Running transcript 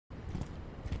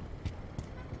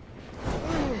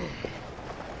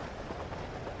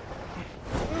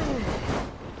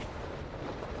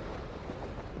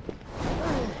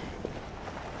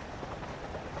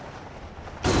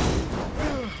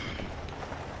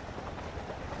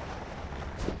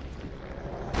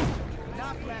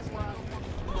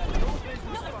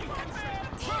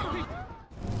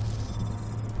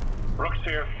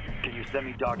Send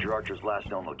me Dr. Archer's last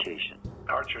known location.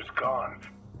 Archer's gone.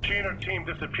 She and her team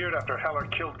disappeared after Heller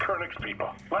killed Koenig's people.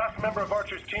 Last member of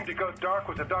Archer's team to go dark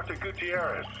was a Dr.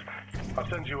 Gutierrez. I'll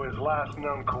send you his last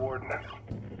known coordinates.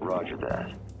 Roger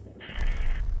that.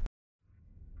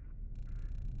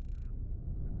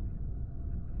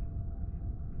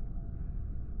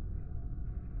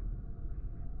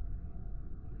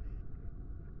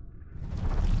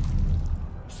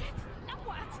 Shit! Now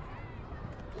what?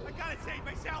 I gotta save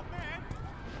myself, man!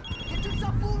 Get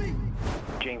yourself moving!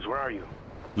 James, where are you?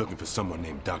 Looking for someone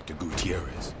named Dr.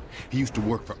 Gutierrez. He used to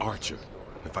work for Archer.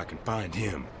 If I can find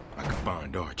him, I can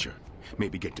find Archer.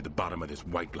 Maybe get to the bottom of this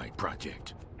white light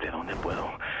project. De donde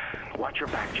puedo. Watch your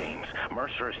back, James.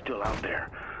 Mercer is still out there.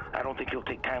 I don't think he'll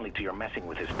take kindly to your messing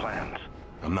with his plans.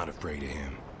 I'm not afraid of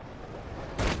him.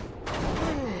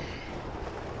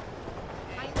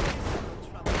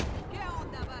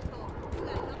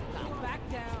 Back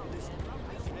down!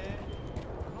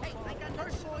 Hey, I got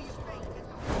nurse for you.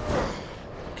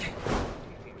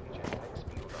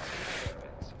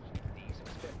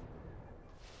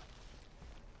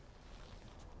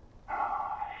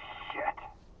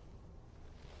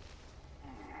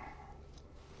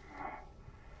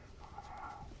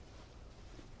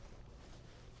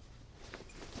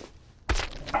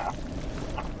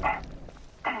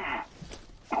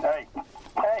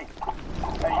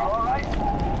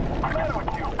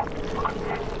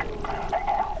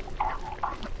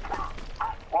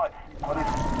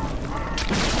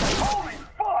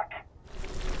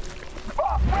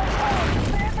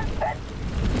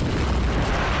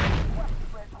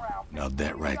 Now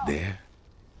that right there,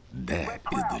 that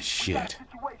is the shit.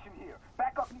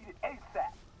 Backup needed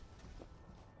ASAP.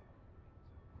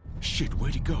 Shit,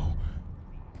 where'd he go?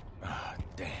 Ah,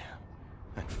 damn.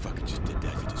 That fucker just did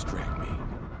that to distract me.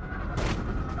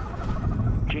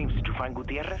 James, did you find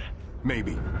Gutierrez?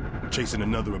 Maybe. I'm chasing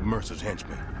another of Mercer's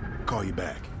henchmen. Call you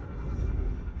back.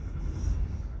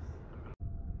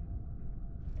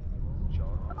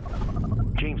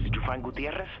 James, did you find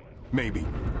Gutierrez? Maybe.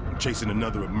 I'm chasing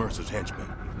another of Mercer's henchmen.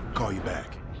 Call you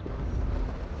back.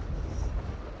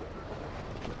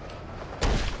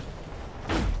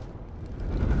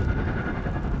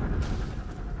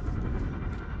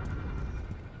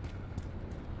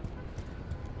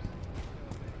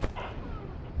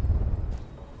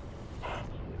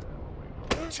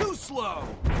 Too slow!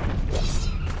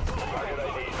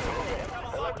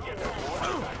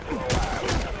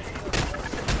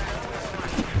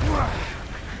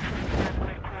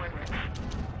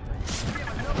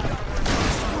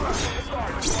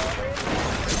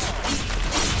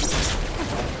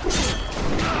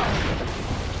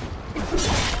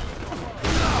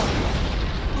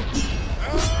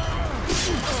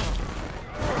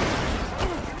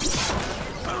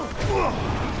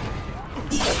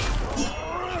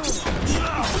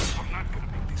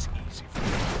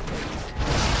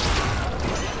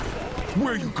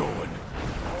 Where are you going?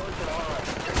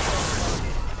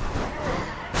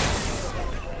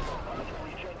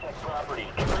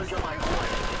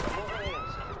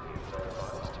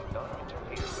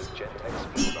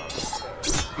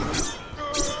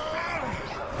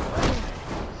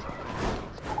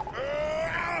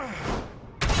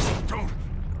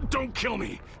 Don't kill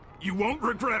me. You won't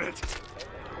regret it.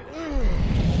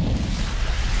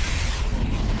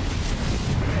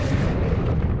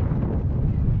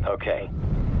 Okay.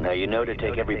 Now you know to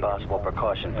take every possible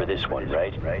precaution for this one,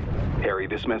 right? Harry,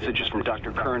 this message is from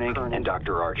Dr. Koenig and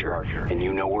Dr. Archer, and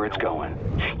you know where it's going.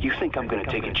 You think I'm gonna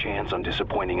take a chance on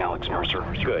disappointing Alex Mercer?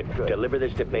 Good. Deliver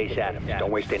this to Base Adams.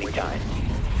 Don't waste any time.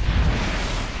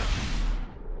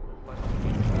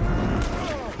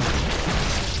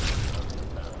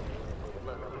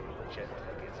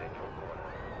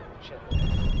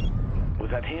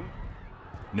 Was that him?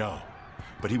 No.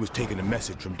 But he was taking a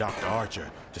message from Dr.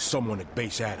 Archer to someone at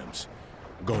Base Adams.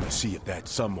 I'm going to see if that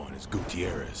someone is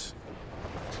Gutierrez.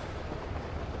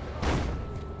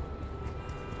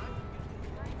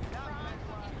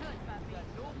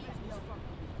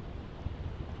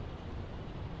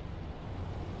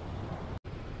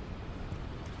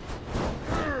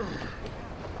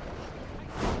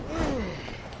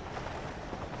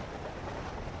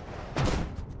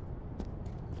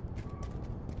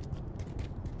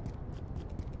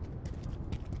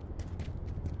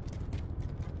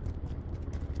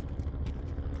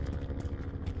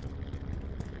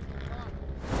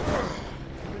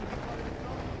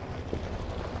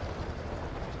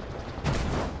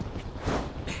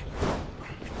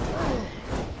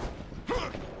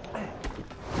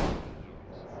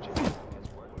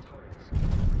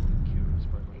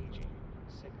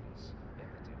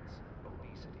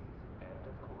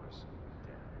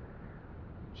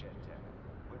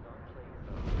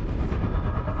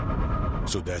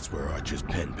 So that's where Archer's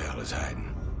pen pal is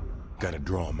hiding. Gotta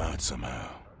draw him out somehow.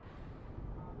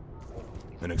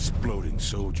 An exploding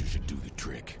soldier should do the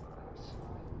trick.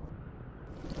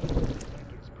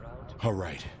 All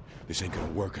right, this ain't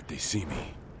gonna work if they see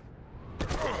me.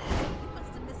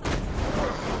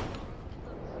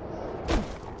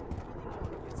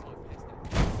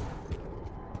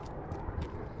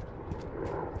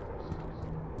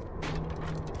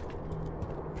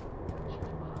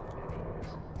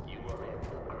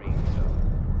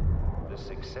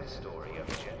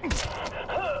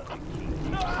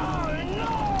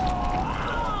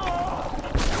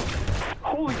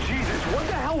 Holy Jesus, what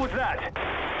the hell was that?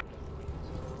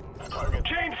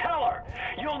 James Heller!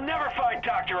 You'll never find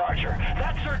Dr. Archer.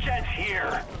 That search ends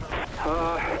here.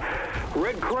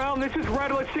 Red Crown, this is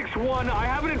Rattler 6-1. I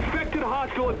have an infected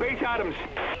hostile at Base Adams.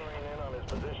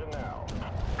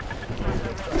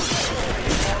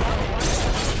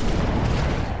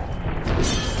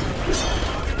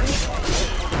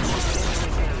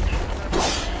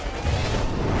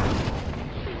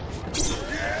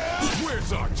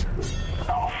 Where's Archer?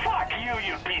 Oh, fuck you,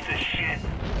 you piece of shit!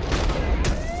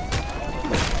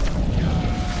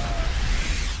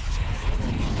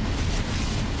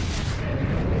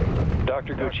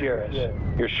 Dr. Gutierrez,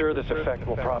 you're sure this effect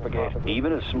will propagate?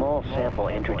 Even a small sample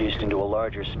introduced into a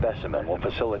larger specimen will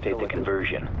facilitate the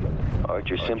conversion.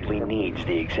 Archer simply needs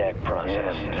the exact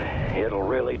process. And it'll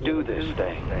really do this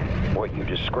thing. What you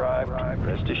described,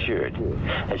 rest assured.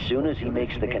 As soon as he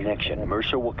makes the connection,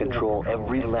 Mercer will control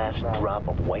every last drop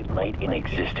of white light in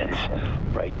existence,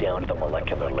 right down to the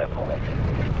molecular level.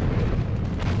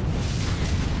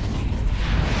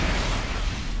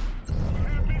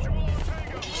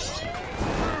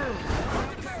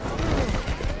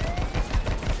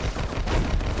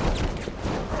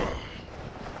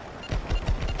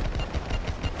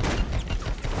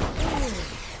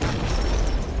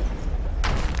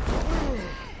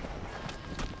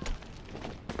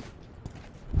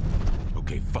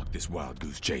 Fuck this wild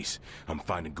goose chase. I'm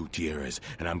finding Gutierrez,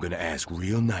 and I'm gonna ask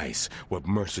real nice what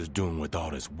Mercer's doing with all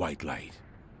this white light.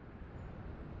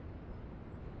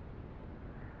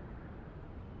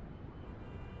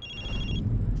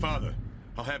 Father,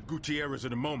 I'll have Gutierrez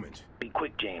in a moment. Be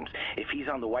quick, James. If he's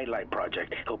on the White Light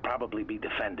Project, he'll probably be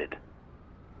defended.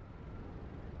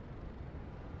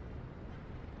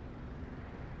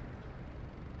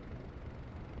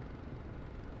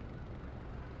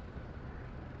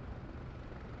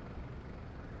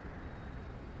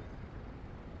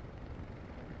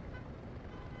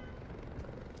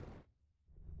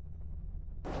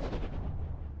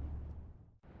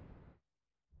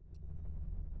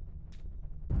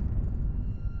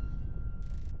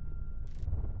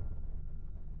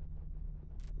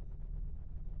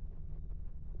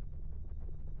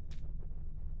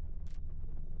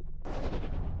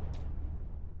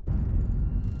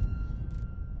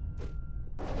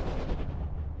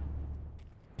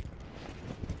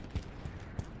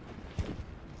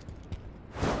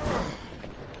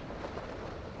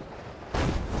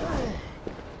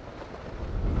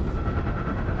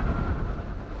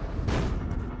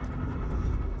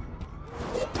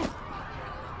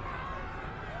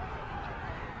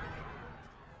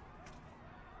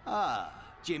 Ah,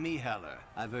 Jimmy Heller.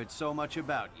 I've heard so much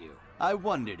about you. I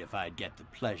wondered if I'd get the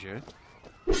pleasure.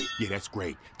 Yeah, that's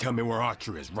great. Tell me where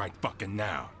Archer is right fucking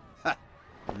now. Ha!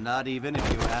 Not even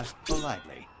if you ask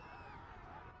politely.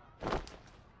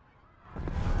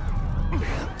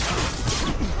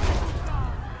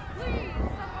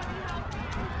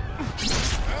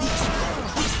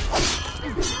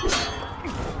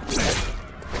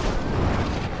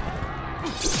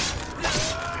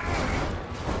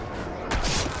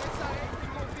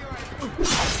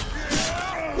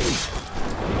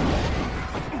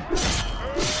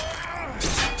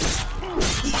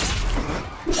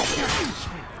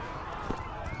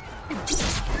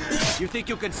 You think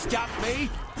you can stop me?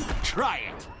 Try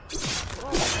it!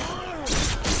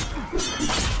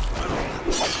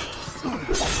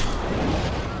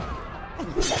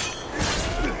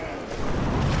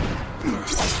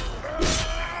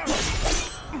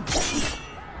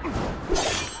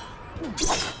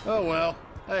 Oh well,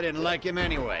 I didn't like him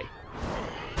anyway.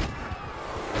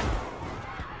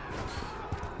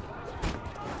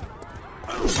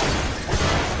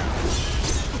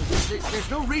 There's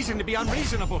no reason to be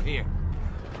unreasonable here.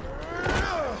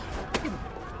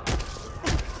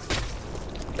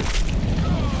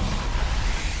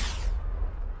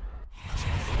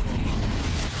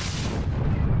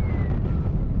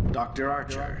 Dr.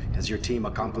 Archer, has your team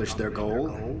accomplished their goal?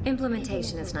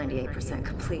 Implementation is 98%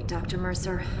 complete, Dr.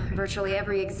 Mercer. Virtually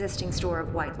every existing store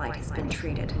of white light has been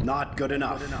treated. Not good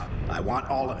enough. I want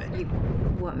all of it. You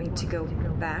want me to go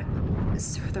back?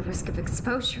 Sir, the risk of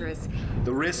exposure is...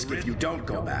 The risk if you don't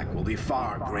go back will be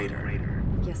far greater.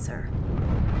 Yes, sir.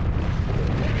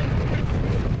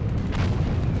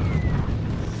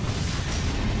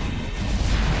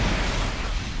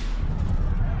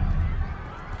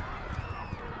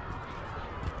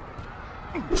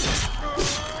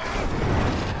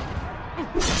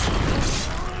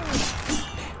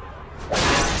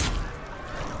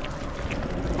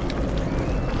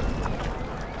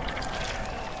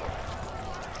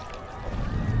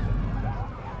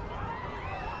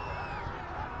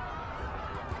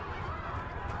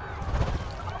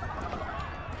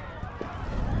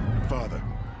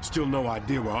 Still no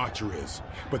idea where Archer is,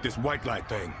 but this white light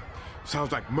thing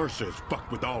sounds like Mercer's fucked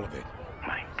with all of it.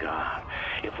 My God.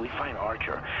 If we find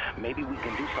Archer, maybe we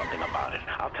can do something about it.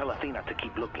 I'll tell Athena to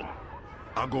keep looking.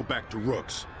 I'll go back to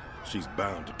Rooks. She's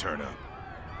bound to turn up.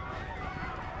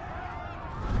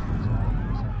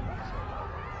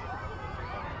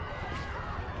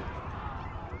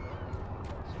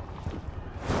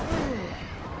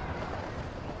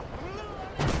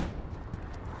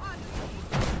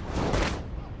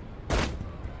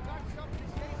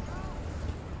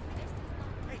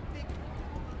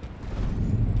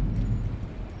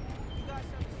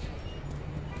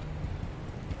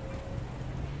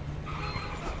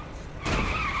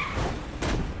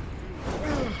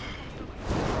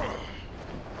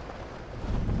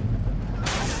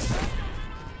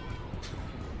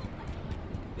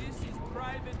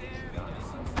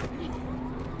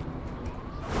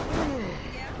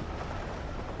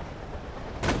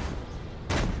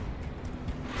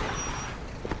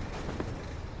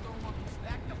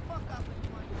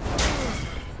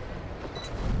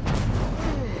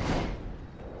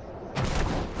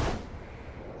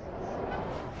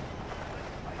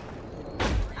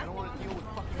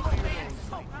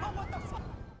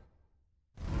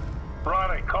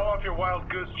 Your wild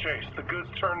goose chase. The goose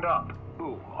turned up.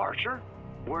 Who, Archer?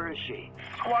 Where is she?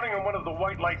 Squatting in one of the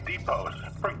white light depots.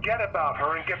 Forget about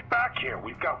her and get back here.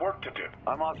 We've got work to do.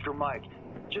 I'm Oscar Mike.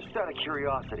 Just out of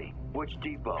curiosity, which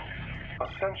depot?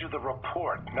 I'll send you the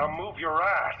report. Now move your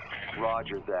ass.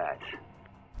 Roger that.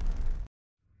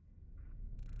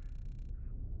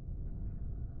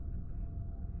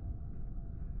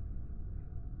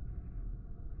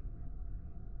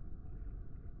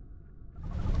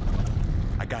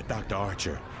 I got Dr.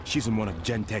 Archer. She's in one of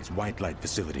Gentek's white light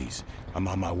facilities. I'm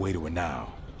on my way to her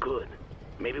now. Good.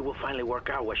 Maybe we'll finally work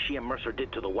out what she and Mercer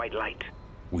did to the white light.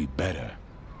 We better.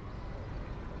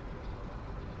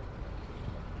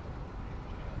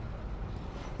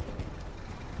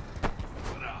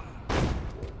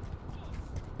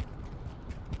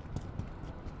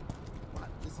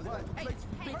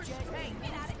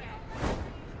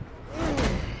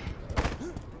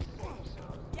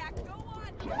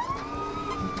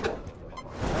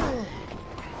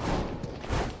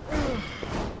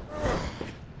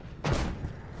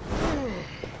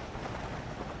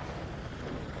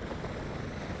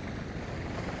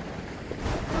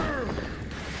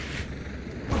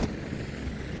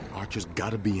 Archer's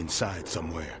gotta be inside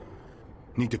somewhere.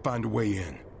 Need to find a way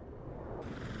in.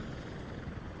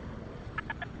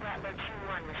 Rattler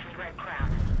 2-1, this is Red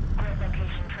Crown. Grid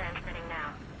location transmitting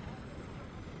now.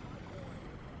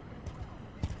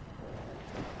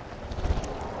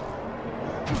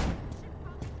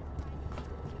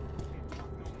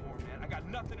 No more, man. I got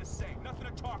nothing to say, nothing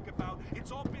to talk about.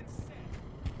 It's all been said.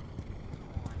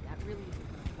 That really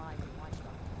isn't live and watchdog.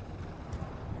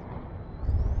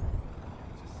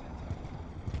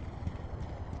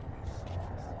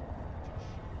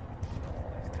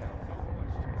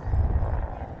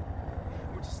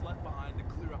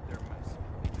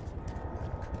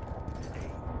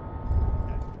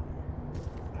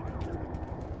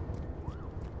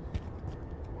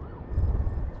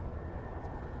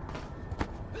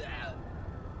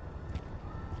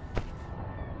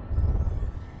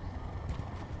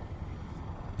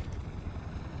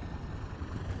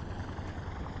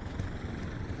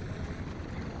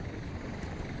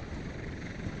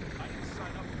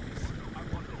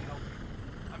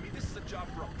 Job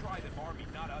for a private army,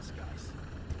 not us guys.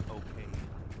 Okay.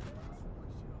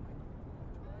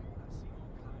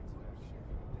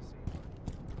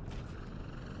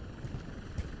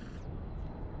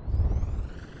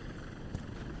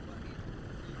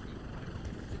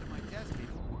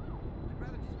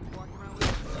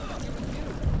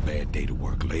 Bad day to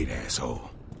work late,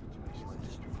 asshole.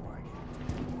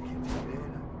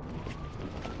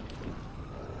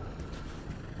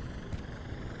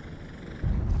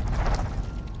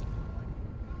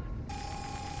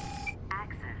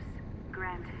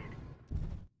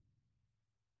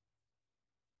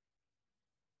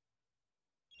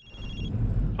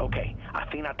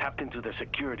 Athena tapped into the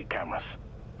security cameras.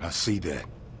 I see that.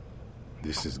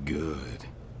 This is good.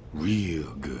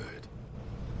 Real good.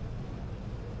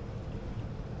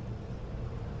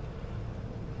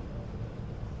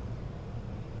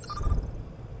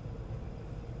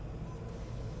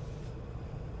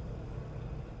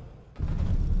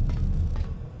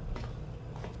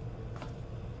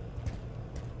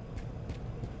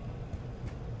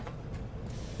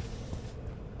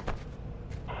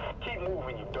 Keep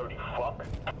moving, you dirty fuck.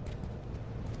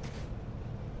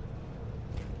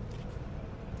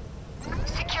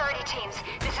 Security teams,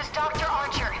 this is Dr.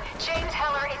 Archer. James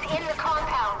Heller is in the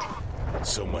compound.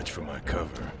 So much for my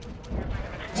cover.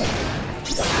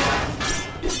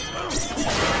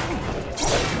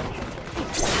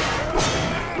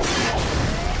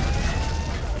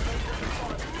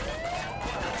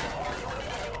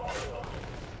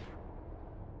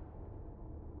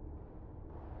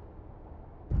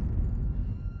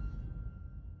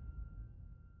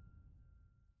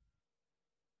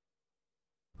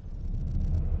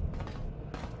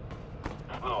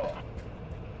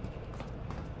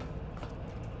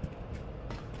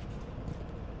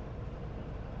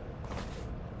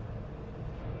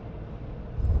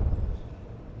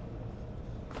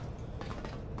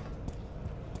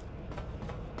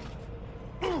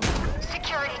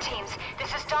 Security teams,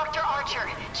 this is Dr. Archer.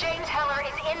 James Heller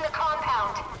is in the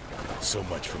compound. So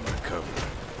much for my cover.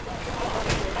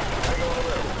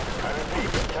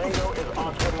 Tango is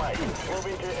Oscar Mike.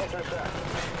 Moving to intercept.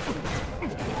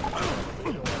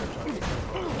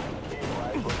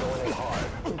 We're going in hard.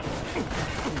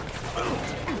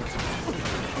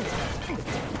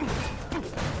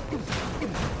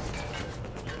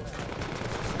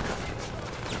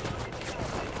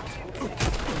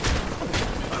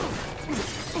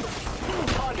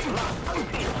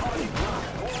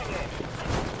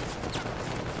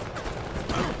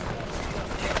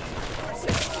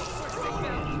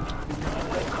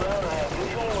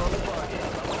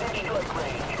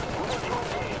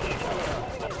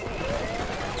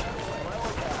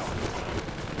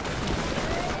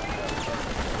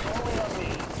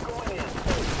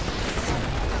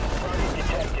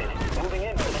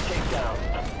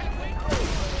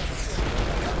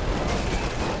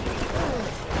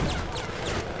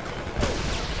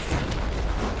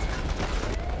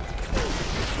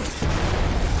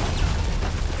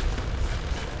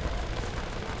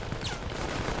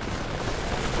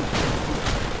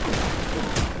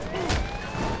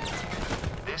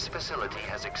 facility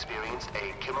has experienced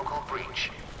a chemical breach.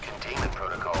 Containment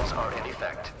protocols are in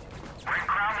effect. Red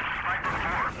Crown, this is Viper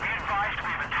 4. Be advised we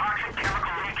have a toxic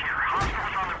chemical leak here.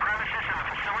 Hostiles on the premises and the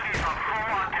facility is on full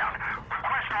lockdown.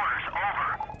 Request orders, over.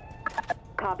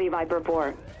 Copy, Viper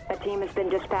 4. A team has been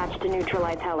dispatched to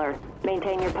neutralize Heller.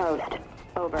 Maintain your post.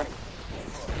 Over.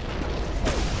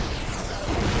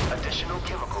 Additional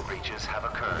chemical breaches have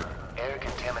occurred. Air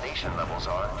contamination levels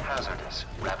are hazardous,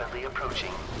 rapidly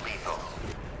approaching lethal.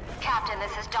 Captain,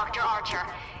 this is Dr. Archer.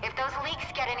 If those leaks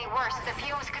get any worse, the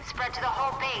fumes could spread to the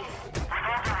whole base. With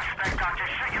all due respect, Doctor,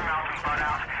 shut your mouth and butt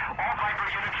out. All Viper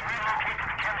units relocate to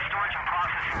the chem storage and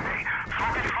processing bay.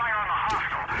 Focus fire on the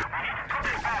hostile. We need to put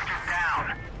this bastard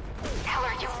down.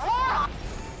 Heller, you moron!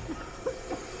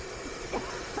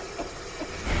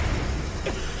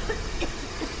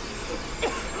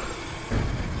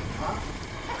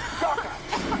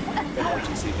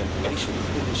 Emergency ventilation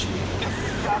initiated.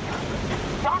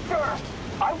 Doctor!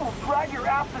 I will drag your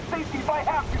ass to safety if I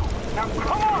have to! Now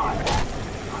come on!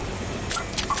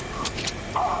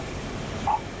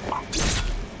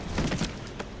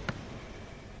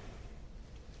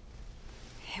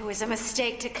 It was a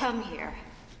mistake to come here.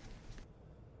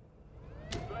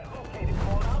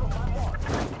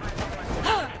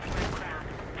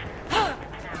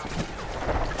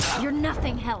 You're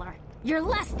nothing, Heller. You're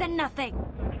less than nothing.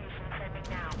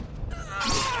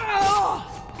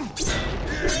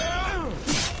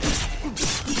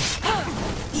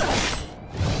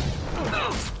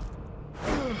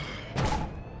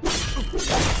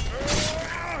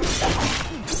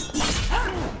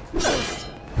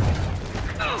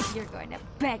 You're going to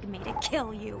beg me to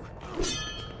kill you.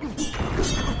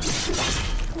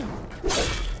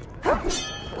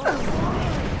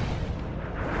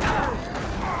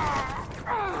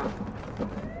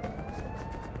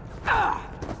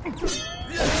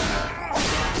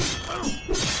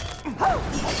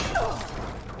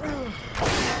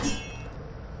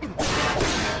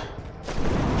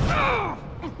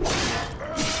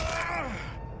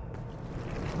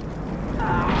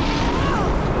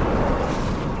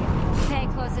 Pay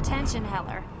close attention,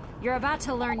 Heller. You're about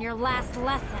to learn your last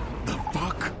lesson. The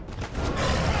fuck?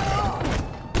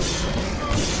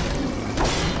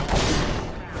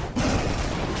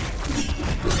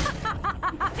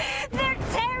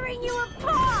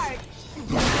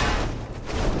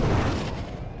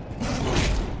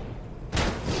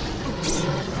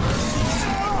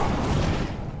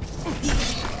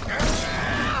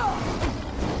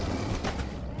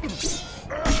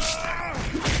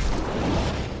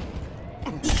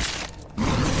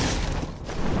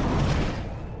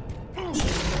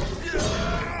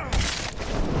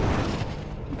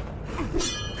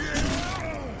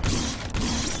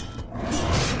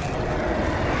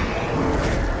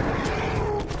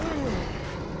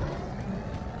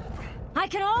 I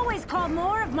can always call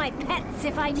more of my pets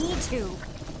if I need to.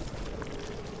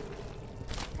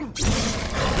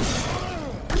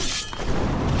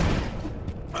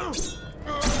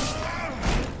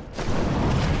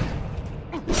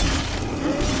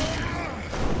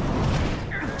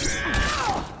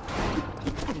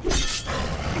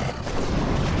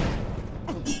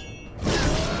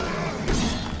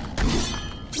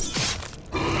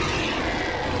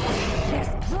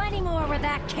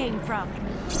 Came from.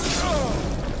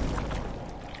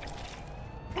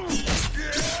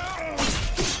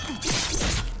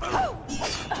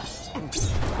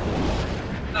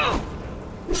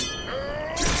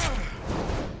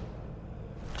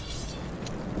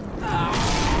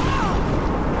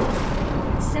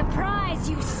 Surprise,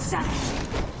 you suck!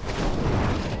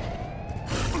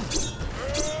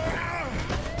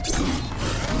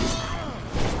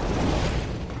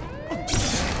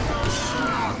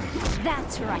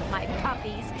 That's right, my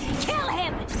puppies. Kill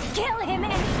him! Kill him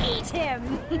and eat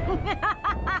him!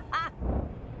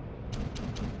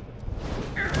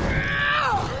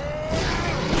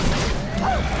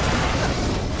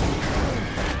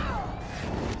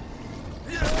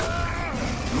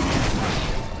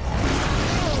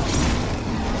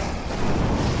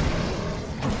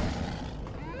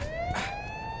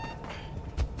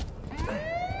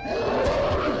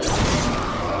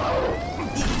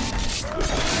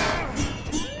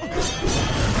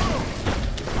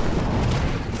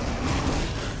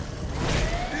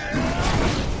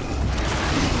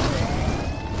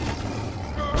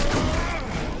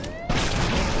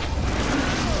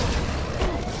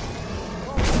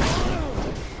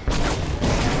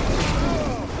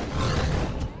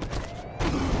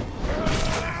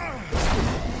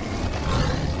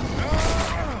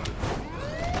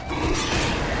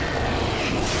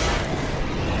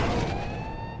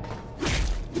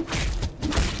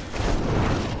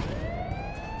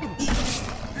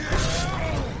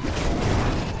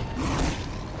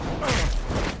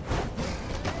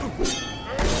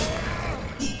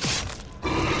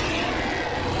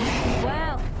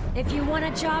 If you want a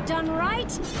job done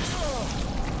right...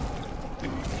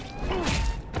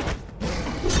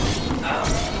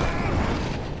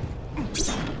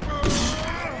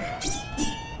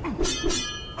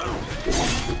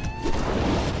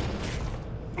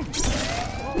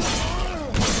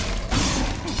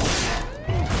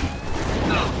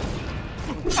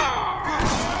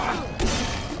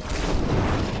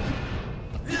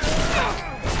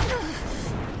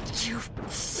 You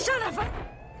son of a...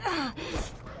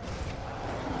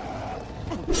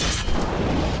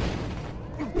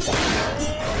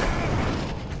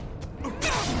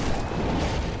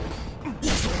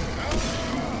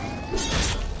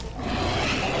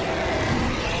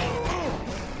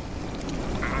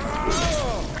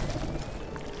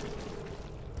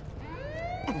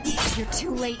 You're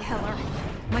too late, Heller.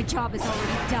 My job is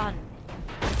already done.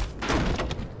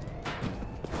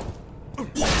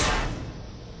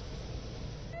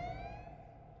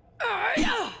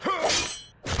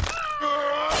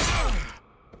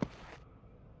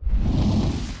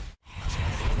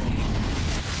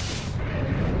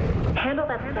 Handle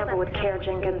that sample with care,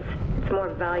 Jenkins. It's more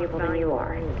valuable than you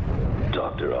are.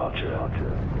 Dr.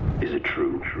 Archer, is it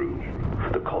true?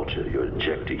 The culture you're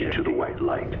injecting into the white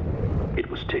light, it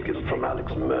was taken from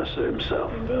Alex Mercer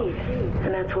himself. Indeed.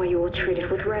 And that's why you will treat it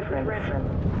with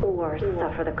reverence. Or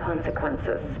suffer the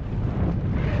consequences.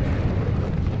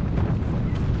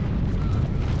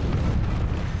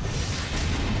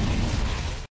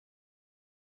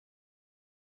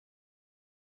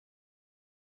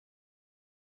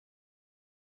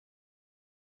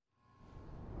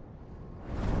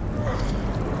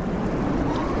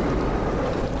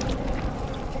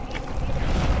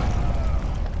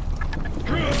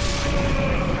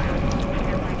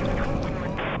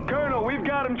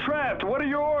 Trapped. What are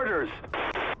your orders?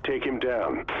 Take him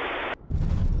down.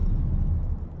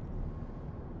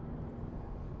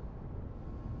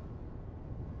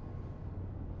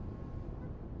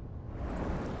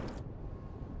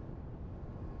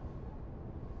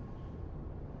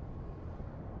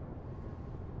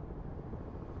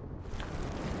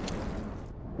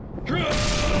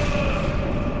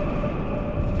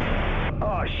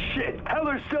 Oh shit!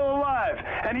 Heller's still alive,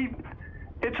 and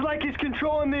it's like he's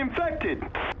controlling the infected.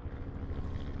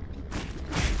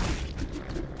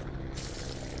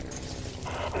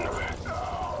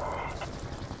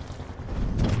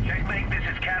 Checkmate, this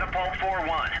is Catapult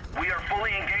 4-1. We are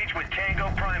fully engaged with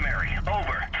Tango Primary.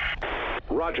 Over.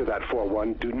 Roger that,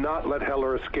 4-1. Do not let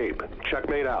Heller escape.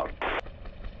 Checkmate out.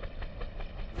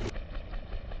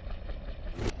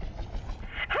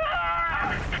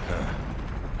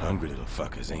 Hungry little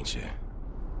fuckers, ain't you?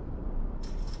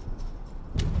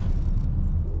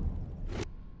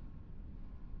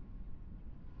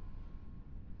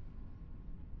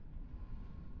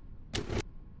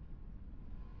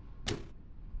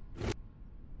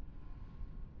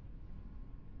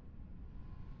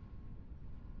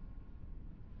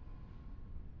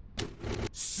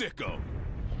 sicko!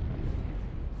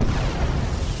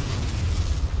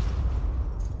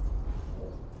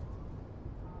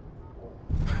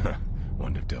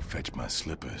 Wonder if they'll fetch my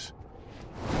slippers.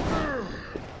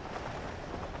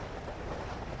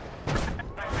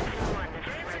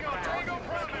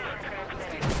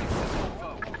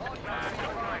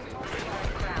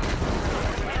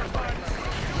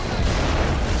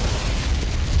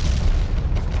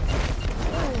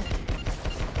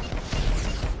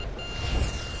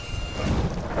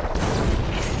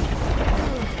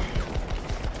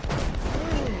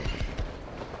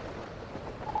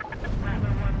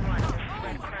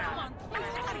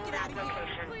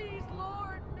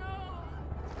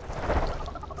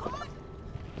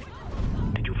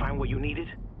 What you needed?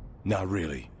 Not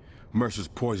really. Mercer's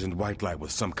poisoned white light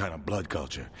with some kind of blood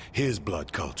culture. His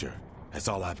blood culture. That's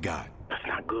all I've got. That's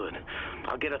not good.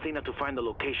 I'll get Athena to find the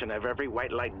location of every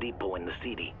white light depot in the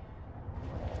city.